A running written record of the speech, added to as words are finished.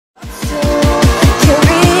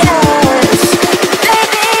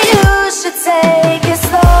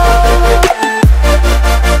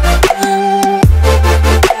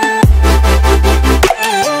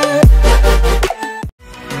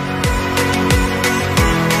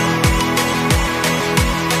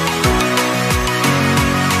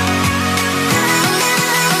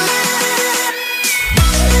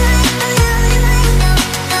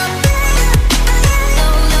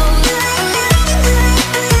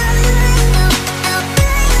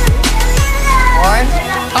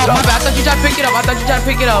thought you tried to pick it up. I thought you tried to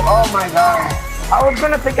pick it up. Oh my god. I was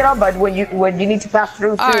gonna pick it up, but would you need to pass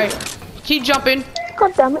through too? Alright. Keep jumping.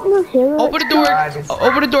 God damn it, no hero. Open the door.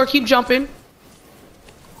 Open the door. Keep jumping.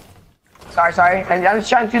 Sorry. I'm just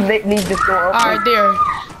trying to leave this door open. Alright, there.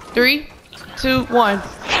 3, 2, 1.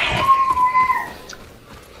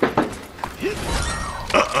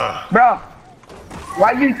 Bro,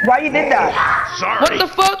 why you did that? Sorry. What the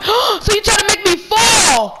fuck? So you trying to make me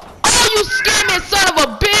fall? Oh, you scamming son of a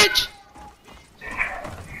bitch!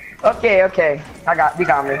 Okay. We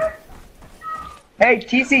got me. Hey,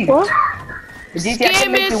 TC. What?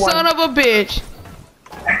 Scamming son of a bitch.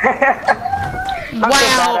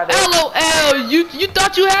 Wow. LOL. You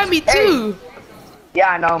thought you had me too.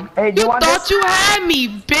 Yeah, I know. Hey, do You want thought this? you had me,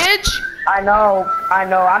 bitch. I know. I'm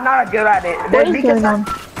not good at it. What is Because going on?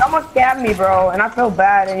 someone scammed me, bro, and I feel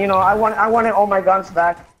bad. And you know, I wanted all my guns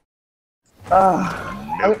back. LOL.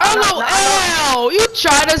 You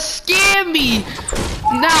try to scam me.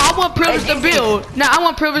 Now I want privilege to build.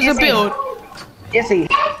 Issy,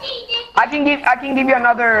 I can give you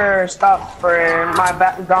another stuff for my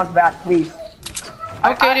guns back, please.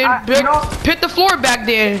 Okay, then put the floor back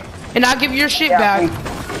then, and I'll give you your shit back.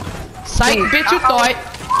 Psych, bitch, you thought.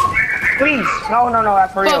 Please, no,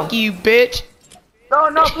 that's for real. Fuck you, bitch.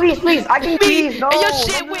 No, please, I can please, no. And your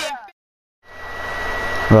shit went.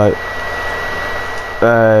 Right.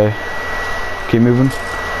 Keep moving.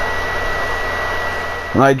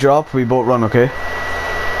 When I drop, we both run, okay?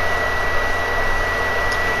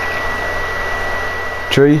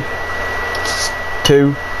 3,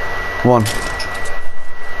 2, 1.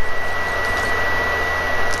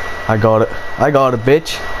 I got it,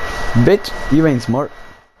 bitch. Bitch, you ain't smart.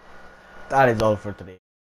 That is all for today.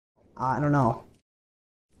 I don't know.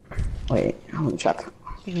 Wait, I'm gonna check.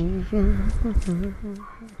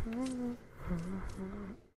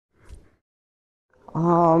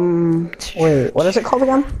 Wait, what is it called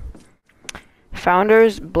again?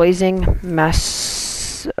 Founders Blazing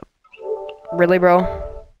Mess. Really, bro?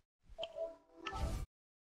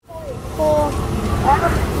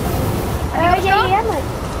 Yeah, mate.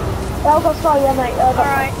 I'll go slow, yeah, mate.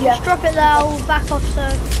 Alright, just drop it there, I'll back off so.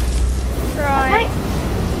 Right.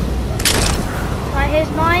 Right, here's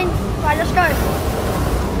mine. Right, let's go.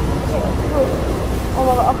 Oh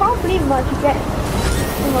my god, I can't believe how much you get.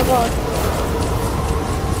 Oh my god.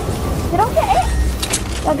 Did I get it?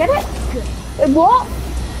 Did I get it? What?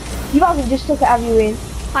 You guys just took it, have you, Ian?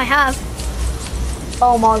 I have.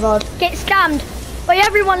 Oh my god. Get scammed. Wait,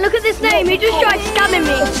 everyone, look at this name. He just tried scamming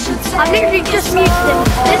me. I literally just muted him.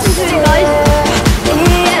 Listen to it, guys.